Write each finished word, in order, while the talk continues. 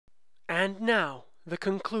And now, the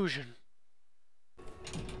conclusion.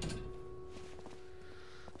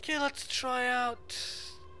 Okay, let's try out...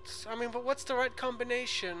 I mean, but what's the right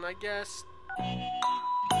combination? I guess...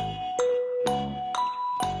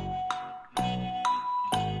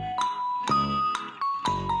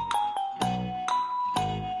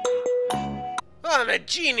 I'm a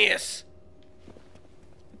genius!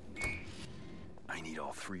 I need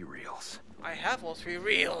all 3 reels. I have all 3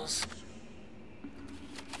 reels.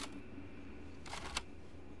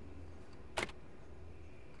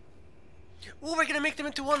 Ooh, we're gonna make them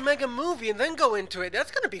into one mega movie and then go into it.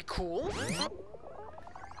 That's gonna be cool.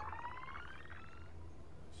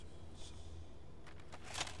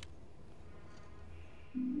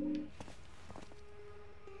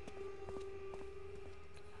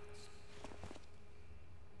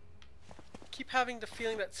 Keep having the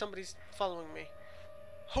feeling that somebody's following me.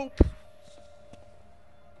 Hope.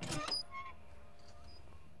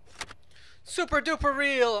 Super duper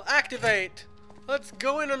reel, activate. Let's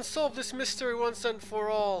go in and solve this mystery once and for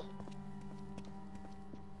all.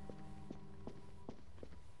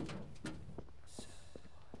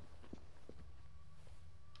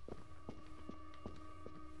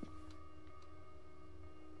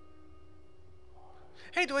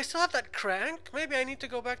 Hey, do I still have that crank? Maybe I need to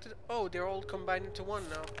go back to the... Oh, they're all combined into one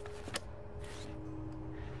now.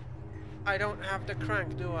 I don't have the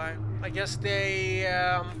crank, do I? I guess they...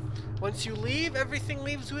 once you leave, everything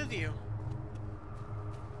leaves with you.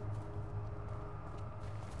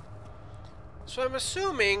 So I'm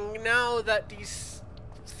assuming now that these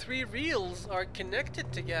 3 reels are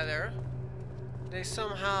connected together, they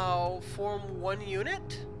somehow form one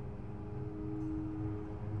unit?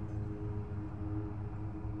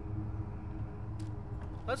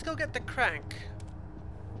 Let's go get the crank.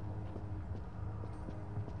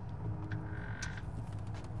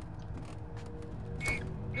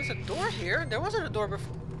 There's a door here? There wasn't a door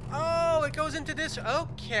before. Oh, it goes into this.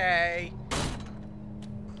 Okay.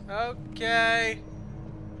 Okay.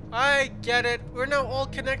 I get it. We're now all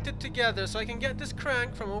connected together, so I can get this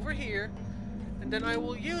crank from over here. And then I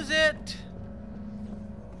will use it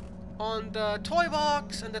on the toy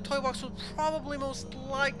box. And the toy box will probably most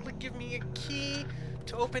likely give me a key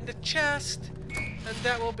to open the chest. And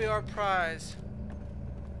that will be our prize.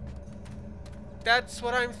 That's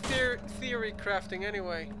what I'm theory crafting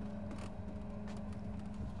anyway.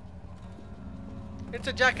 It's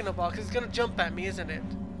a jack-in-the-box. It's gonna jump at me, isn't it?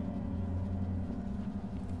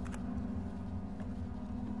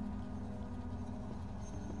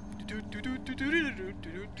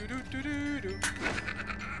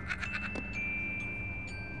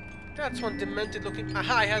 That's one demented looking...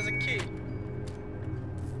 Aha, it has a key.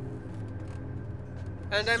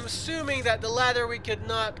 And I'm assuming that the ladder we could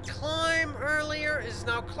not climb earlier is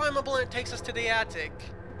now climbable and it takes us to the attic.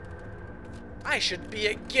 I should be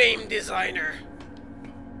a game designer.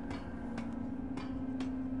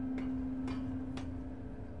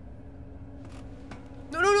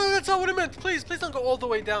 No, that's not what I meant. Please don't go all the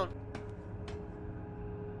way down.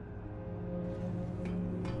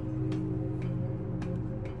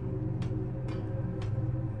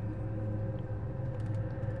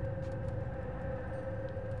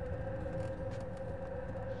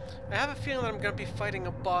 I have a feeling that I'm gonna be fighting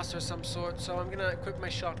a boss or some sort, so I'm gonna equip my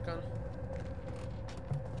shotgun.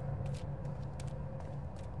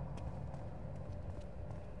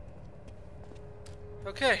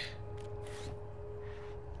 Okay.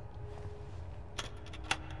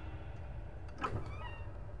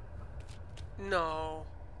 No.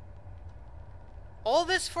 All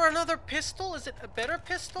this for another pistol? Is it a better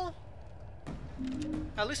pistol?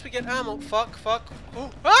 At least we get ammo. Fuck. Ooh.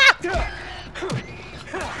 Ah!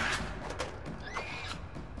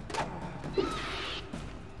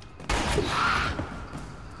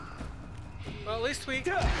 Well, at least we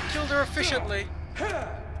killed her efficiently.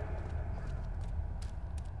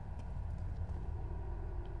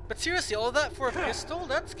 But seriously, all that for a pistol?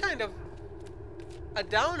 That's kind of a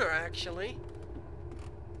downer, actually.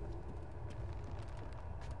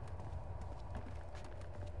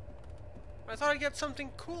 I thought I'd get something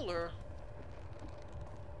cooler.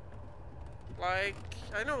 Like,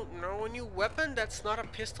 I don't know, a new weapon that's not a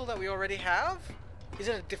pistol that we already have? Is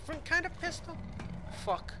it a different kind of pistol?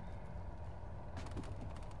 Fuck.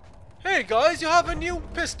 Hey guys, you have a new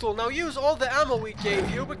pistol. Now use all the ammo we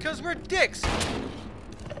gave you because we're dicks.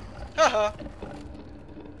 Haha.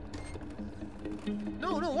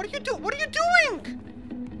 No, what are you doing? What are you doing?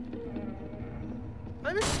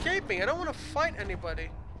 I'm escaping. I don't want to fight anybody.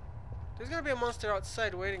 There's gonna be a monster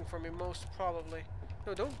outside waiting for me, most probably.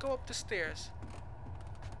 No, don't go up the stairs.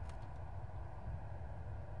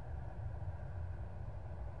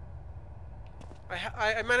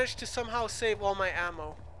 I managed to somehow save all my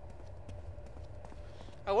ammo.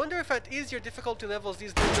 I wonder if at easier difficulty levels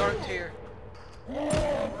these dudes aren't here.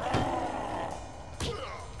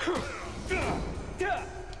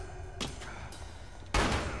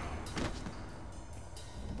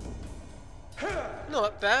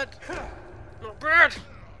 Not bad. Not bad.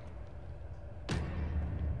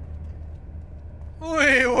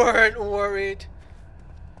 We weren't worried.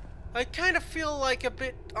 I kind of feel like a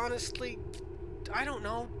bit, honestly, I don't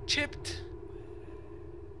know, chipped.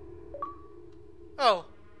 Oh,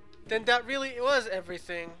 then that really was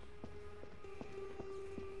everything.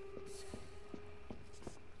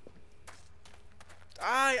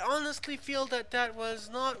 I honestly feel that that was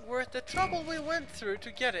not worth the trouble we went through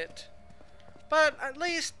to get it. But at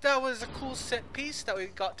least that was a cool set piece that we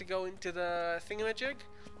got to go into the thingamajig.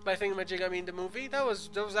 By thingamajig I mean the movie. That was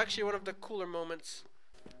actually one of the cooler moments.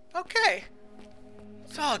 Okay.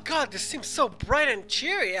 Oh god, this seems so bright and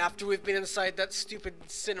cheery after we've been inside that stupid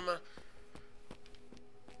cinema.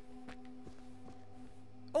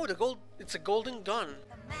 Oh, it's a golden gun.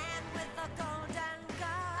 The man with the golden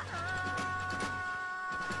gun.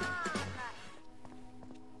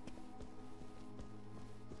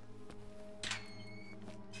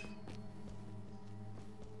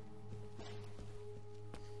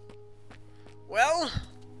 Well,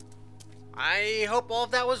 I hope all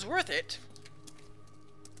of that was worth it.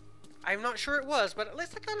 I'm not sure it was, but at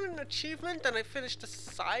least I got an achievement and I finished a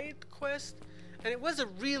side quest. And it was a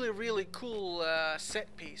really, really cool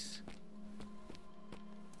set piece.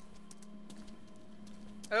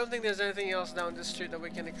 I don't think there's anything else down this street that we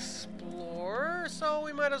can explore, so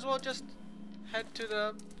we might as well just head to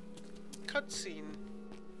the cutscene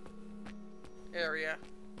area.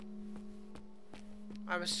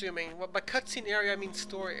 I'm assuming. Well, by cutscene area, I mean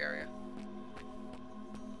story area.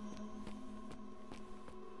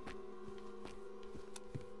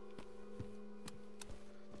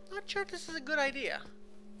 Not sure if this is a good idea.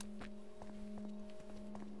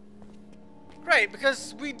 Right,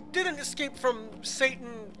 because we didn't escape from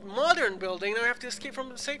Satan modern building, now we have to escape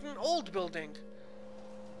from Satan old building.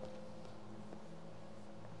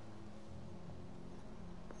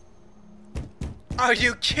 Are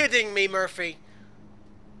you kidding me, Murphy?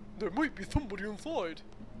 There might be somebody inside.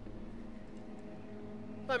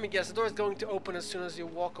 Let me guess, the door is going to open as soon as you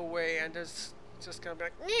walk away, and there's just gonna be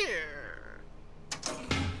like, yeah.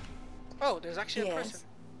 Oh, there's actually a person.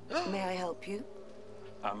 May I help you?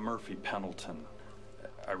 I'm Murphy Pendleton.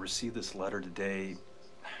 I received this letter today,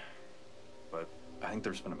 but I think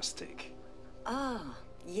there's been a mistake. Ah,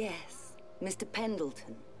 yes. Mr.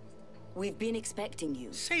 Pendleton. We've been expecting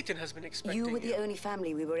you. Satan has been expecting you. You were the only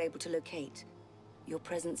family we were able to locate. Your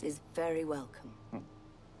presence is very welcome.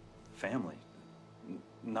 Family?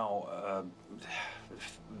 No,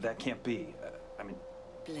 that can't be. I mean...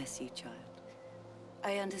 Bless you, child.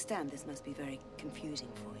 I understand this must be very confusing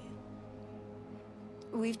for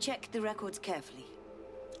you. We've checked the records carefully,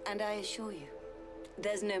 and I assure you,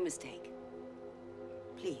 there's no mistake.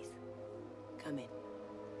 Please, come in.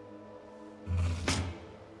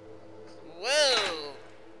 Whoa!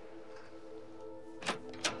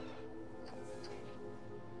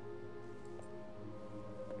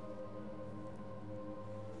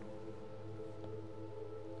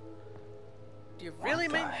 You really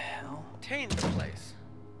maintained the place.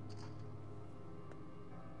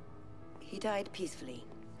 He died peacefully,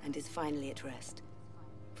 and is finally at rest.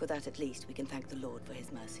 For that, at least, we can thank the Lord for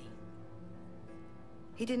his mercy.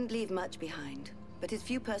 He didn't leave much behind, but his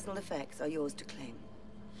few personal effects are yours to claim.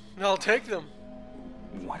 I'll take them.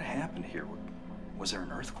 What happened here? Was there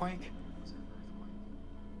an earthquake?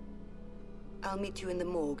 I'll meet you in the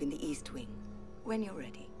morgue in the East Wing, when you're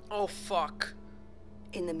ready. Oh, fuck.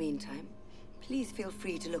 In the meantime, please feel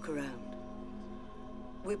free to look around.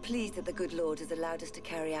 We're pleased that the good Lord has allowed us to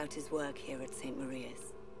carry out his work here at St.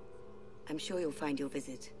 Maria's. I'm sure you'll find your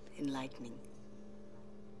visit enlightening.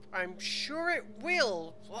 I'm sure it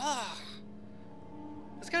will. Ah.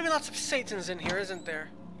 There's gonna be lots of Satans in here, isn't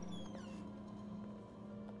there?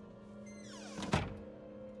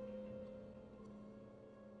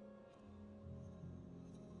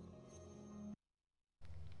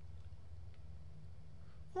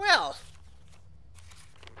 Well,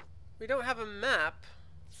 we don't have a map.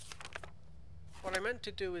 What I meant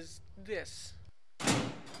to do is this.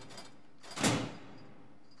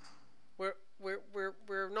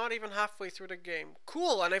 We're not even halfway through the game.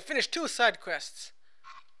 Cool, and I finished 2 side quests.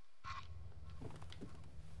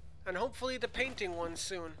 And hopefully the painting one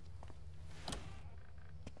soon.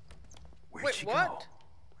 Wait, what?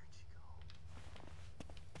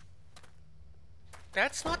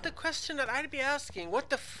 That's not the question that I'd be asking. What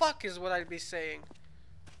the fuck is what I'd be saying?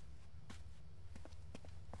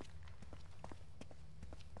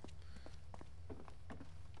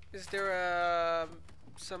 Is there a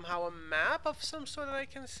somehow a map of some sort that I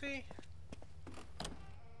can see?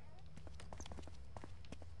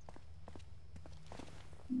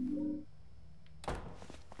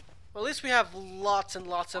 Well, at least we have lots and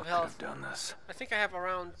lots of health. Done this. I think I have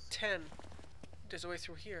around 10. There's a way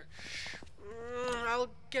through here.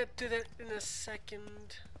 I'll get to that in a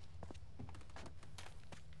second.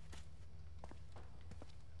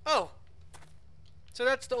 Oh! So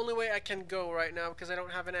that's the only way I can go right now because I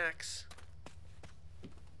don't have an axe.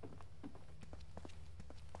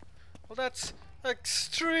 Well, that's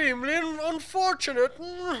extremely unfortunate.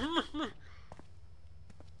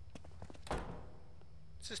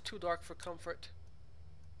 This is too dark for comfort.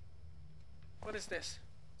 What is this?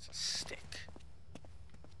 It's a stick.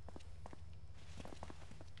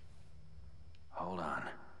 Hold on.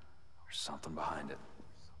 There's something behind it.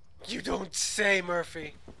 You don't say,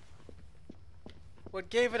 Murphy. What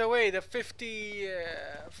gave it away? The 50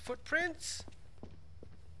 footprints?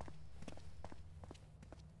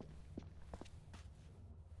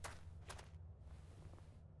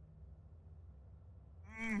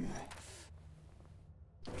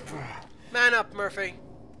 Man up, Murphy.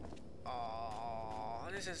 Oh,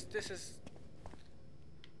 this is...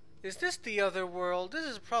 Is this the other world? This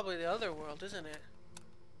is probably the other world, isn't it?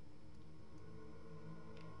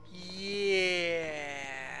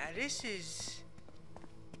 Yeah, this is...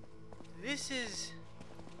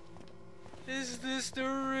 Is this the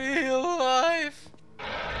real life?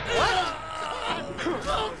 What?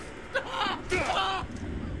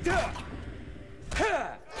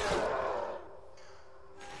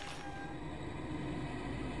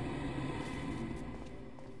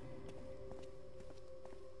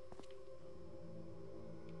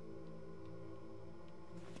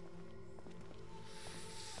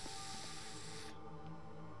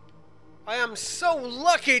 I am so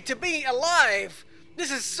lucky to be alive!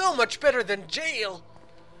 This is so much better than jail!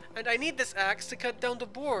 And I need this axe to cut down the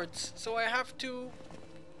boards, so I have to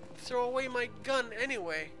throw away my gun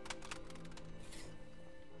anyway.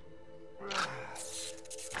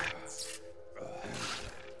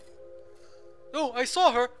 Oh, I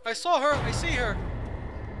saw her! I saw her! I see her!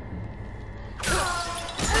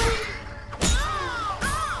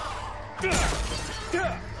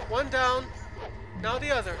 One down. Now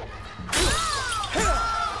the other.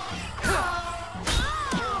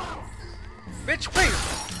 Bitch, please!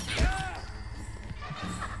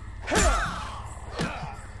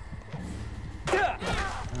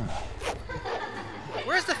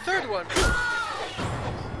 Where's the third one?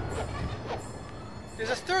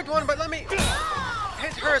 There's a third one, but let me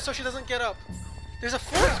hit her so she doesn't get up. There's a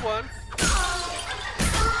fourth one.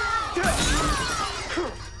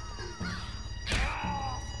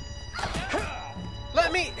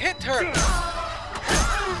 Let me hit her!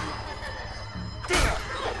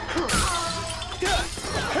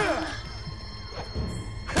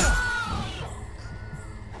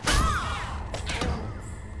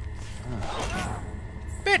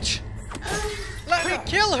 Bitch! Let me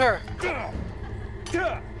kill her!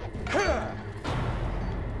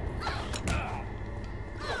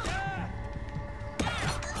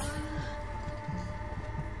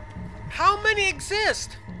 How many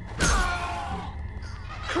exist?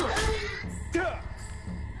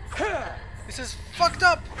 This is fucked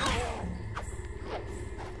up.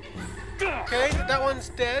 Okay, that one's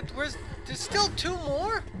dead. There's still two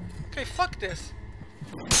more? Okay, fuck this.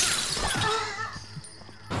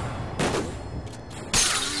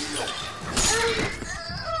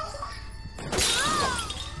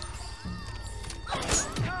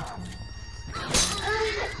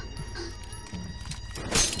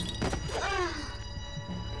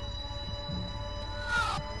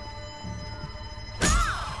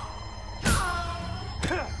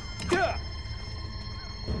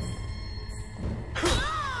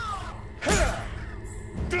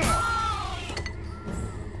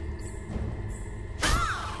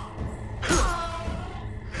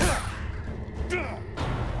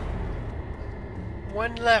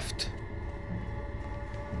 One left.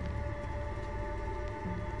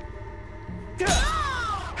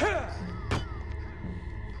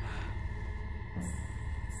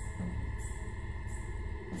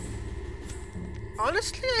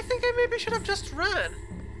 Honestly, I think I maybe should have just ran.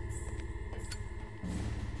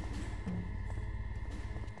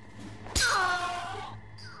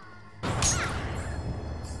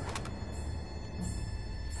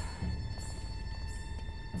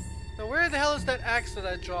 Now where the hell is that axe that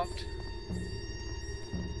I dropped?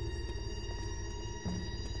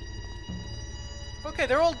 Hey,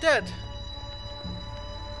 they're all dead.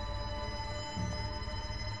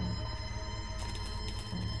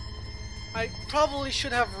 I probably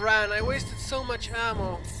should have ran. I wasted so much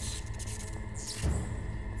ammo.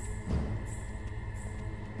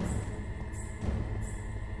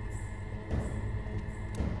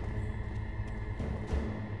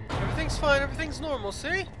 Everything's fine. Everything's normal,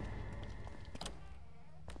 see?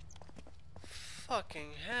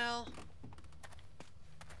 Fucking hell.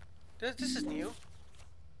 This is new.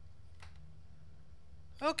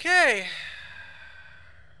 Okay.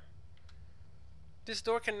 This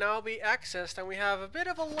door can now be accessed, and we have a bit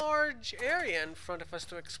of a large area in front of us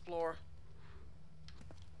to explore.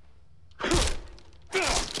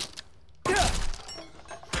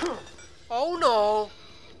 Oh no!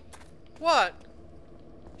 What?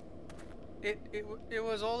 It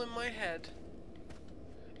was all in my head.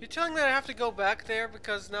 You're telling me that I have to go back there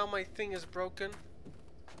because now my thing is broken?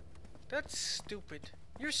 That's stupid.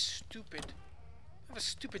 You're stupid. You have a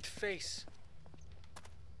stupid face.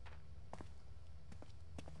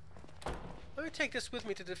 Let me take this with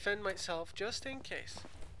me to defend myself, just in case.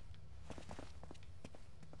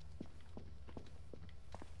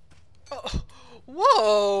 Oh,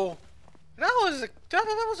 whoa! That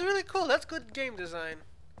was really cool. That's good game design.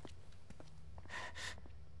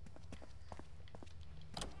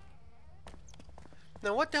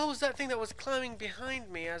 Now, what the hell was that thing that was climbing behind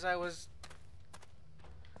me as I was...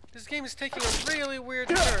 This game is taking a really weird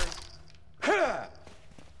turn.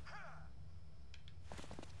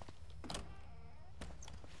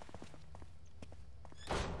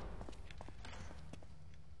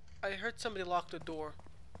 I heard somebody lock the door.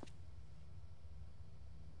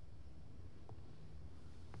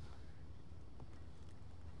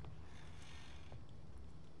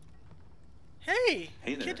 Hey!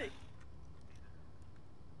 Hey there. Kid,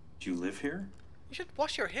 Do you live here? you should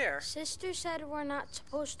wash your hair. Sister said we're not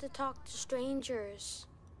supposed to talk to strangers.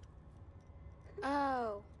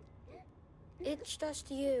 Oh. It's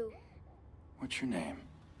just you. What's your name?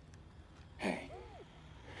 Hey,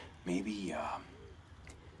 maybe you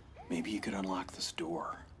could unlock this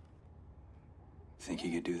door. Think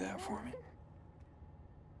you could do that for me?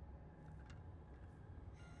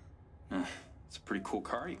 It's a pretty cool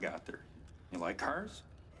car you got there. You like cars?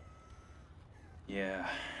 Yeah,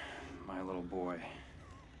 my little boy.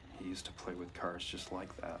 He used to play with cars just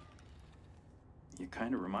like that. You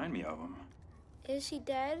kind of remind me of him. Is he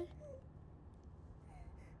dead?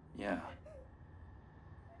 Yeah.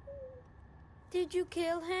 Did you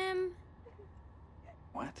kill him?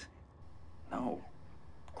 What? No,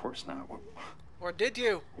 of course not. Or did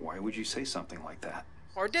you? Why would you say something like that?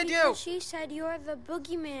 Or did you? Because she said you're the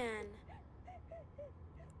boogeyman.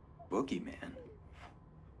 Boogeyman?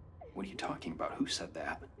 What are you talking about? Who said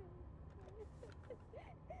that?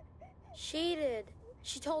 She did.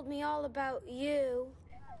 She told me all about you.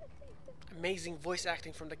 Amazing voice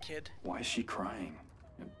acting from the kid. Why is she crying?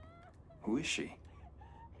 Who is she?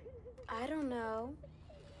 I don't know.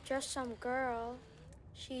 Just some girl.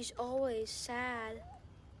 She's always sad,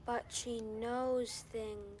 but she knows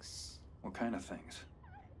things. What kind of things?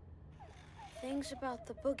 Things about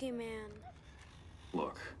the boogeyman.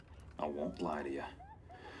 Look, I won't lie to you.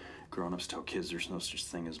 Grown-ups tell kids there's no such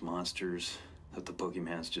thing as monsters, that the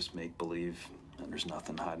boogeyman's just make-believe, and there's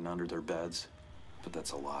nothing hiding under their beds. But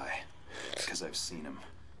that's a lie, because I've seen him.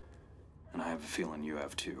 And I have a feeling you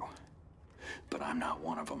have too. But I'm not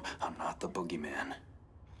one of them. I'm not the boogeyman.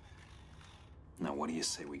 Now what do you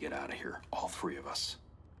say we get out of here, all three of us?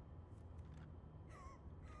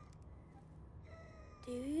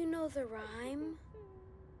 Do you know the rhyme?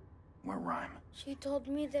 What rhyme? She told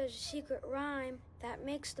me there's a secret rhyme that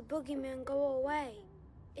makes the boogeyman go away.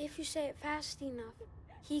 If you say it fast enough,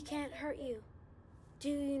 he can't hurt you. Do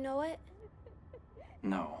you know it?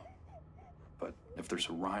 No. But if there's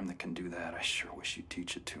a rhyme that can do that, I sure wish you'd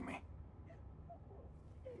teach it to me.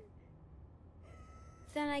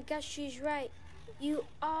 Then I guess she's right. You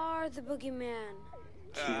are the boogeyman.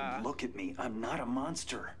 Kid, look at me. I'm not a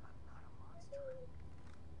monster.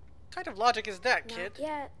 What kind of logic is that, kid? Not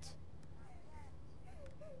yet.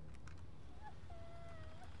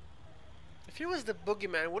 If he was the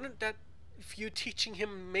boogeyman, wouldn't that, if you teaching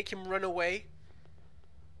him, make him run away?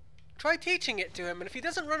 Try teaching it to him, and if he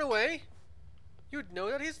doesn't run away, you'd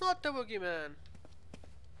know that he's not the boogeyman.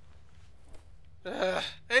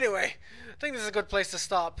 Anyway, I think this is a good place to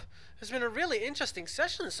stop. It's been a really interesting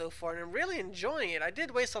session so far, and I'm really enjoying it. I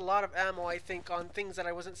did waste a lot of ammo, I think, on things that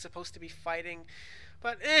I wasn't supposed to be fighting.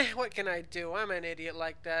 But, what can I do? I'm an idiot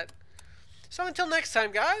like that. So until next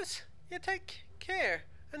time, guys, you take care,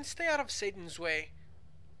 and stay out of Satan's way.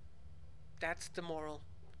 That's the moral.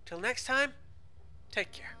 Till next time,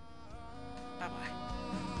 Take care.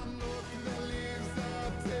 Bye-bye.